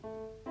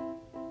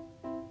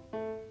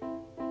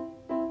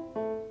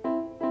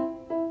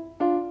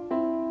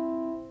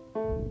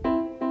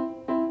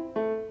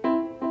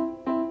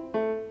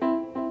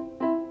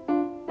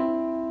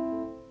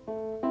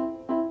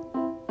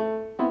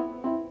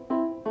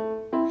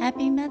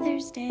Happy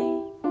Mother's Day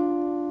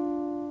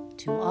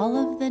to all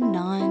of the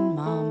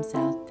non-moms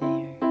out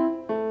there.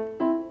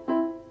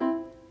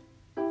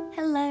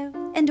 Hello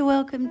and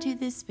welcome to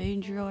the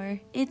Spoon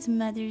Drawer. It's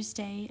Mother's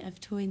Day of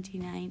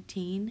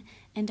 2019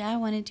 and I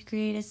wanted to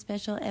create a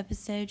special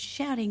episode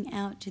shouting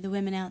out to the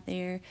women out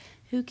there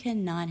who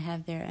cannot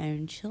have their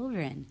own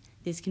children.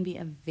 This can be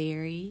a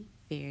very,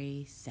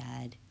 very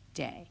sad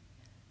day.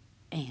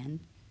 And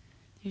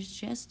there's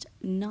just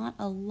not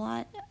a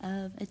lot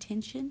of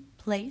attention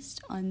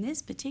placed on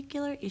this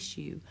particular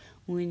issue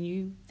when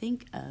you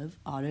think of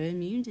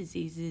autoimmune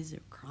diseases or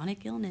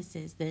chronic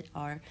illnesses that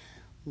are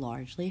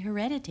largely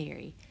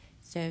hereditary.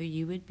 So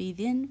you would be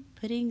then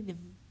putting the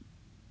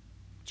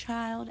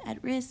child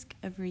at risk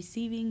of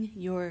receiving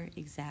your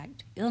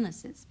exact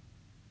illnesses,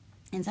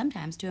 and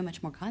sometimes to a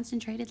much more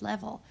concentrated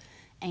level.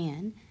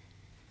 And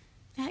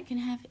that can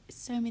have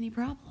so many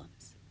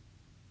problems.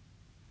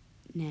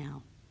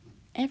 Now,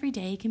 every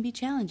day can be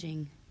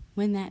challenging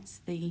when that's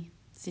the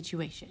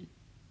situation.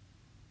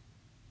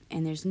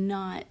 And there's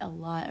not a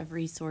lot of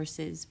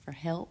resources for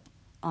help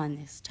on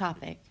this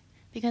topic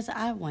because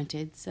I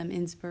wanted some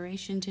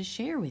inspiration to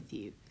share with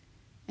you.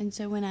 And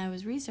so when I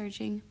was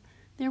researching,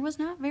 there was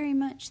not very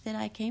much that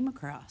I came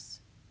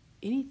across.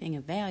 Anything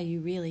of value,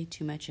 really,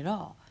 too much at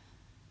all.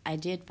 I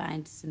did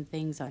find some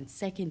things on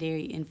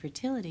secondary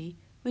infertility,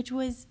 which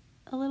was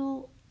a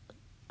little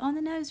on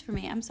the nose for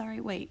me. I'm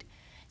sorry, wait.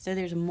 So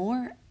there's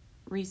more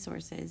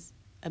resources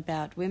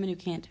about women who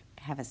can't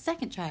have a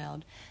second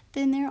child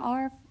than there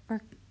are for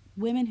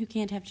women who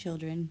can't have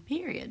children,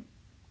 period.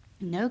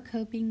 No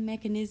coping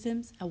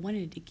mechanisms. I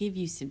wanted to give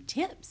you some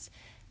tips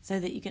so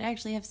that you could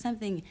actually have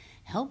something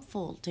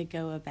helpful to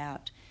go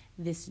about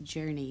this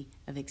journey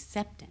of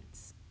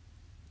acceptance.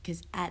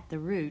 Because at the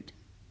root,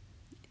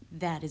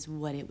 that is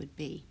what it would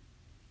be.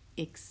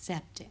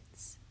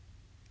 Acceptance.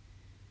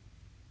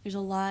 There's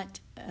a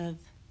lot of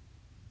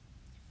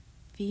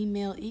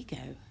female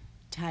ego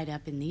tied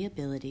up in the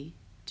ability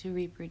to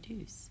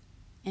reproduce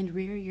and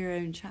rear your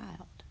own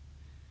child.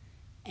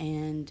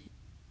 And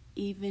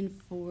even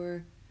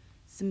for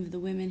some of the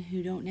women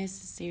who don't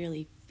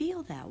necessarily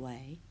feel that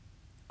way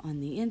on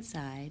the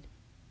inside,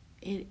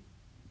 it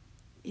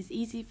is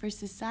easy for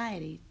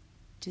society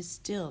to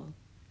still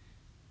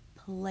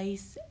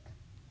place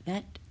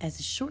that as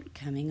a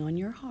shortcoming on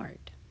your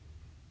heart.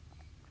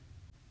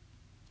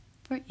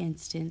 For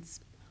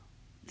instance,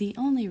 the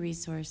only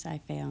resource I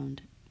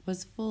found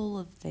was full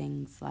of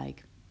things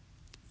like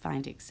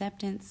find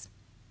acceptance,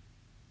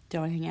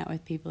 don't hang out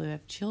with people who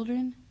have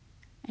children,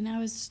 and I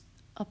was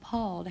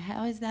appalled.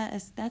 How is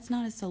that? That's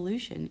not a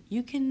solution.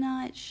 You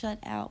cannot shut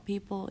out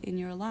people in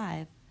your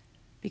life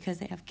because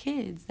they have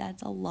kids.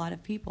 That's a lot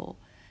of people.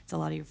 It's a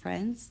lot of your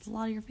friends. It's a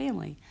lot of your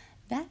family.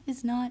 That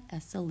is not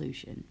a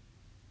solution.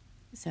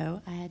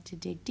 So I had to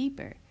dig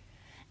deeper,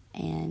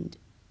 and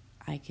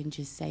I can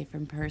just say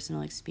from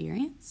personal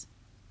experience,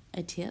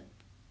 a tip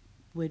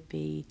would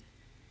be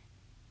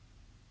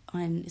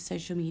on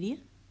social media,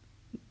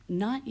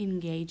 not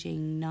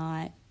engaging,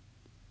 not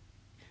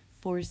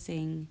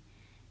forcing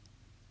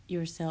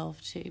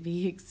yourself to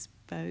be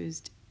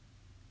exposed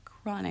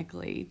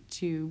chronically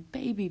to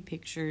baby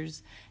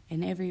pictures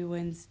and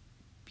everyone's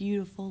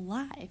beautiful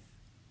life.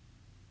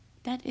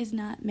 That does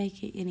not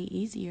make it any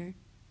easier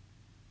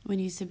when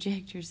you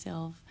subject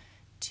yourself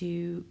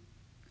to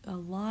a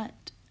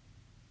lot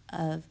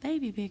of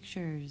baby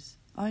pictures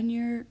on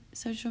your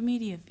social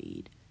media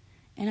feed.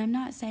 And I'm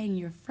not saying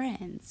your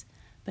friends,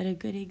 but a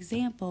good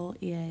example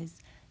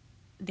is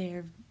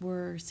there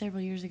were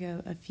several years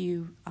ago a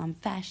few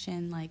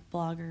fashion like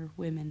blogger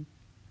women,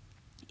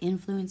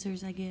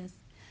 influencers I guess,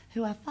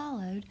 who I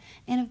followed.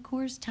 And of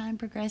course time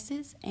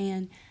progresses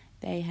and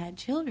they had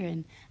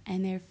children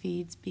and their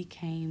feeds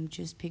became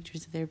just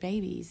pictures of their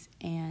babies.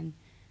 And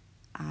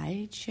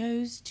I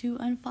chose to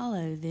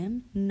unfollow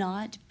them,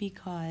 not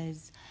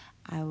because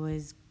I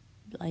was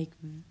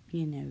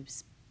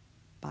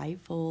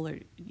spiteful or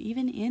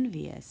even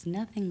envious,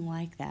 nothing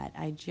like that.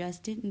 I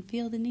just didn't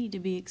feel the need to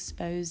be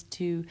exposed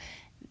to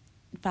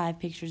 5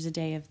 pictures a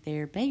day of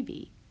their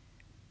baby.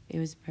 It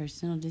was a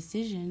personal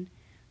decision,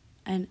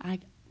 and I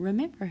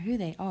remember who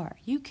they are.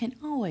 You can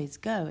always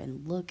go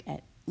and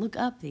look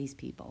up these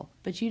people,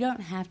 but you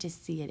don't have to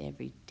see it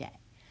every day.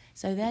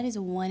 So that is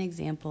one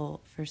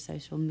example for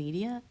social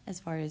media as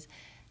far as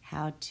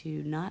how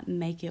to not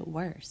make it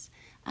worse.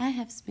 I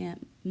have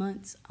spent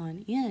months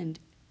on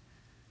end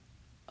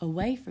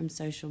away from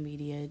social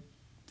media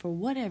for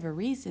whatever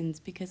reasons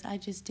because I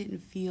just didn't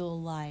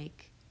feel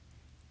like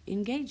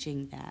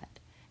engaging that.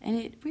 And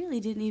it really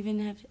didn't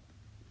even have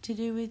to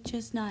do with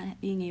just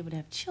not being able to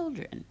have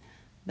children.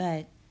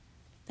 But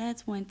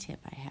that's one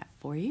tip I have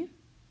for you.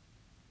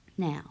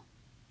 Now,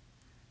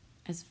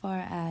 as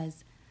far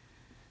as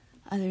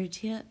other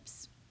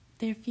tips,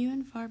 they're few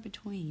and far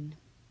between.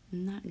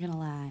 I'm not going to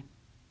lie.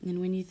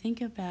 And when you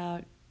think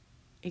about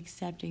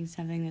accepting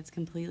something that's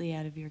completely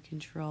out of your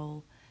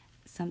control,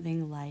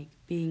 something like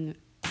being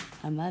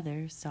a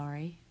mother,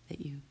 sorry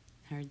that you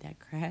heard that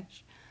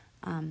crash,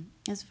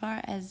 as far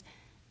as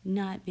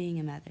not being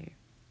a mother,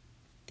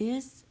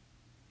 this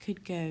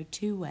could go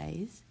two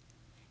ways.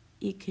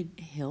 It could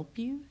help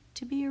you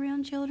to be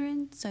around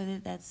children so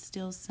that that's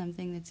still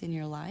something that's in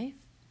your life,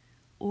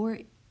 or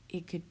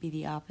it could be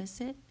the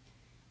opposite,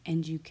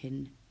 and you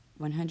can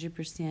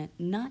 100%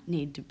 not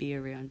need to be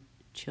around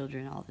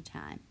children all the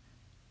time.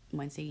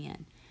 Once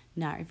again,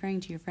 not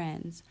referring to your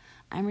friends.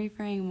 I'm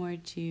referring more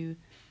to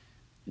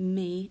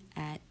me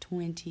at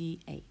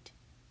 28.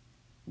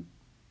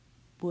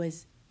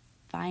 Was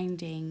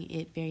finding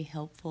it very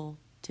helpful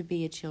to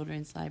be a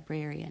children's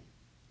librarian.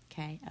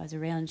 Okay, I was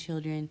around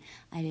children.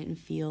 I didn't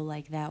feel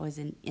like that was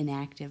an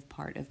inactive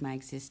part of my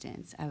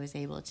existence. I was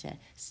able to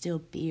still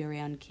be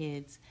around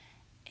kids,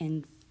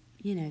 and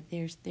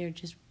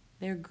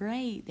they're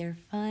great. They're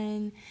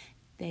fun.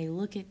 They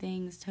look at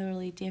things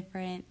totally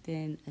different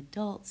than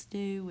adults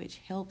do,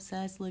 which helps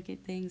us look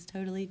at things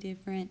totally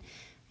different.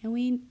 And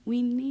we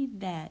need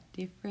that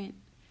different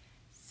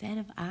set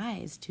of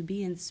eyes to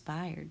be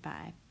inspired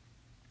by.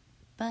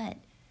 But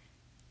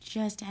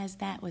just as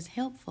that was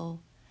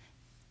helpful,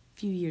 a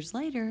few years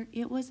later,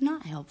 it was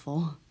not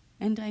helpful.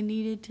 And I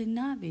needed to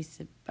not be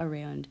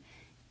around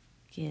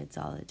kids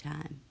all the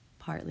time,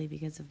 partly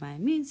because of my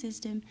immune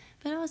system,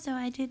 but also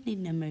I did need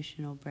an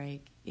emotional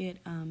break.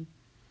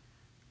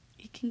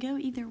 It can go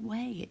either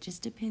way. It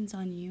just depends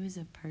on you as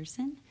a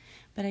person.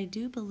 But I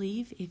do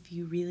believe if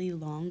you really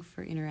long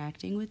for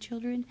interacting with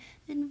children,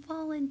 then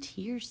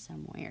volunteer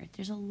somewhere.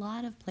 There's a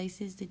lot of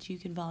places that you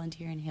can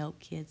volunteer and help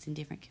kids in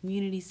different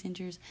community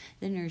centers,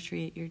 the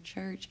nursery at your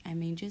church. I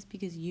mean, just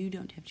because you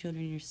don't have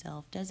children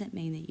yourself doesn't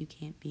mean that you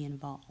can't be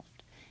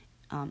involved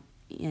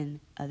in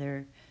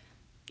other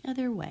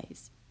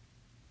ways.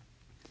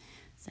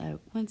 So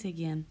once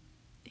again,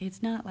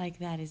 it's not like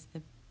that is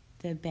the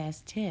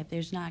best tip.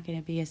 There's not going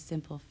to be a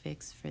simple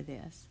fix for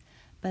this.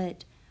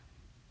 But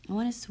I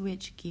want to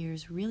switch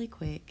gears really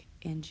quick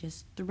and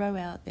just throw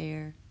out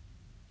there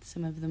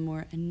some of the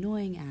more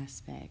annoying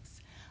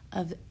aspects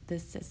of the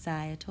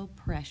societal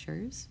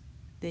pressures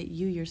that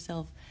you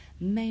yourself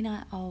may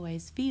not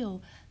always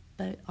feel,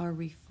 but are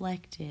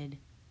reflected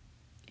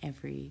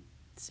every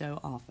so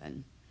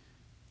often.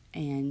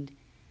 And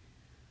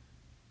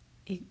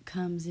it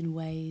comes in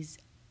ways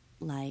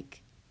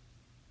like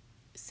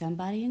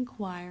somebody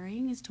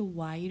inquiring as to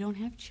why you don't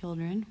have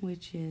children,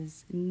 which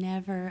is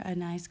never a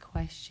nice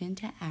question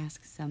to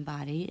ask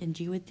somebody, and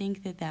you would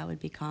think that that would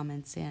be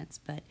common sense,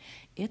 but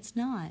it's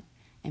not.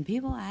 And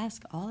people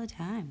ask all the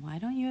time, why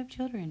don't you have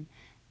children?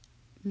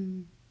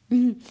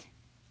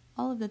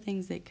 All of the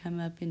things that come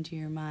up into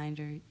your mind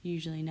are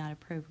usually not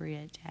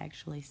appropriate to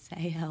actually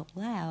say out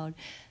loud.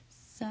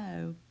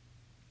 So,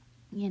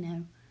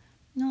 no,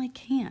 I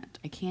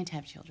can't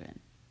have children.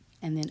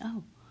 And then,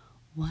 oh,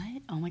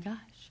 what? Oh my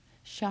gosh.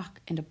 Shock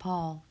and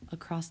appall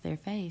across their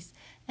face.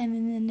 And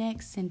then the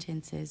next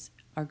sentences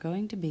are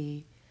going to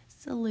be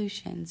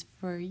solutions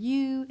for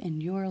you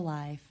and your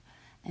life.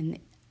 And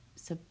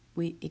so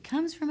it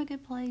comes from a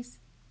good place.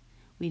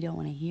 We don't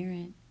want to hear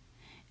it.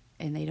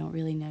 And they don't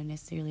really know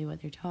necessarily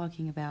what they're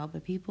talking about.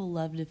 But people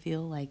love to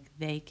feel like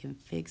they can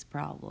fix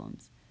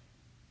problems.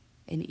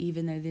 And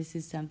even though this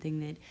is something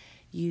that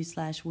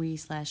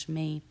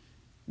you/we/me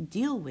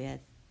deal with,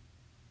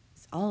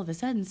 all of a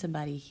sudden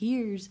somebody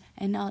hears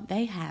and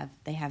they have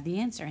the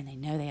answer, and they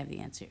know they have the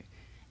answer.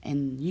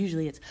 And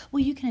usually it's, well,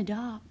 you can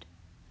adopt.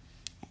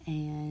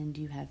 And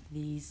you have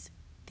these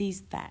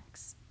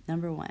facts.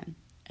 Number one,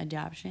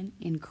 adoption,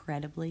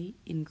 incredibly,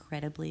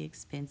 incredibly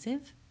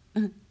expensive.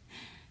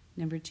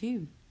 Number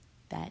two,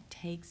 that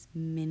takes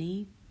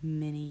many,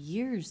 many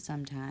years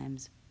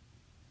sometimes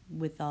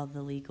with all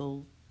the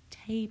legal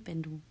tape,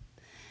 and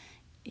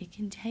it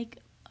can take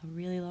a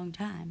really long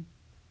time.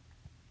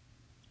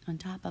 On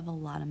top of a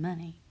lot of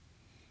money,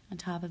 on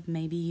top of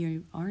maybe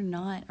you are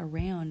not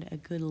around a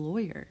good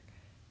lawyer.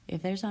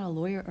 If there's not a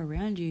lawyer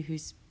around you who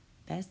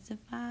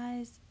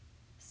specializes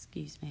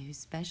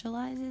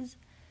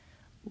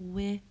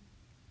with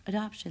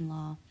adoption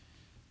law,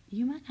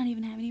 you might not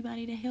even have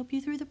anybody to help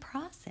you through the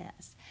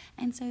process.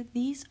 And so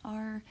these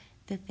are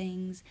the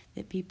things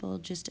that people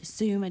just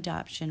assume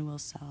adoption will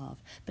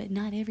solve. But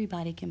not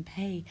everybody can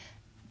pay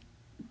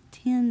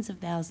tens of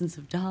thousands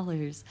of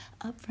dollars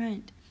up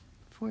front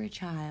for a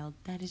child.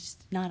 That is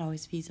just not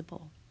always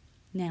feasible.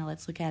 Now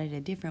let's look at it a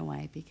different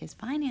way, because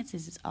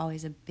finances is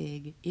always a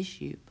big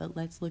issue, but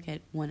let's look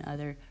at one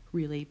other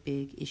really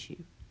big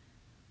issue.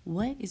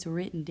 What is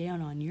written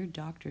down on your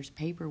doctor's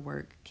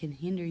paperwork can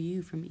hinder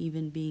you from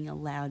even being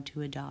allowed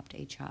to adopt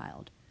a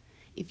child.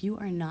 If you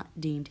are not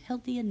deemed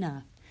healthy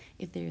enough,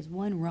 if there is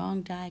one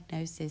wrong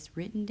diagnosis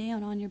written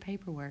down on your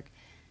paperwork,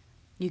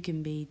 you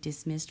can be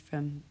dismissed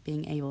from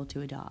being able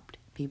to adopt.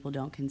 People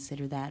don't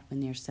consider that when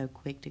they're so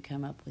quick to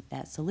come up with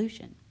that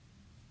solution.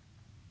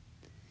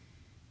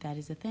 That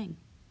is a thing.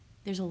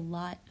 There's a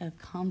lot of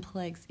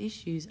complex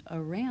issues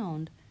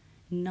around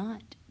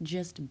not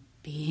just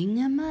being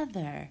a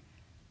mother.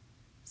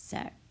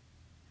 So,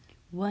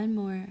 one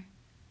more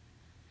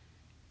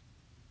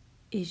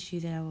issue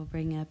that I will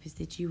bring up is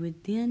that you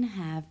would then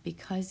have,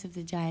 because of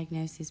the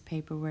diagnosis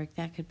paperwork,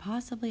 that could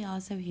possibly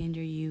also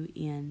hinder you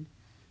in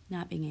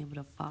not being able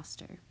to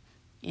foster.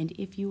 And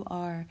if you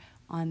are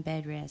on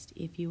bed rest,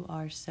 if you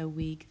are so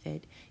weak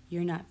that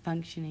you're not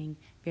functioning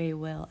very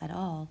well at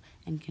all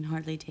and can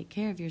hardly take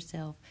care of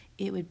yourself,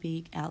 it would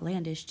be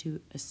outlandish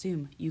to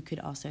assume you could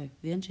also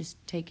then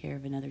just take care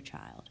of another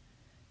child.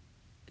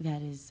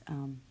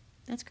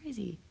 That's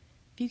crazy.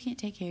 If you can't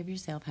take care of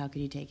yourself, how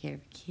could you take care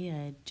of a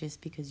kid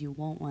just because you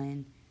want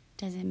one?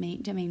 Doesn't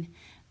mean, I mean,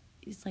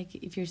 it's like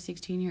if your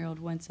 16-year-old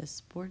wants a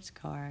sports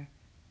car,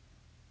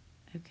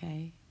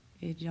 okay,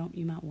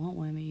 you might want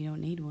one, but you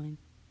don't need one.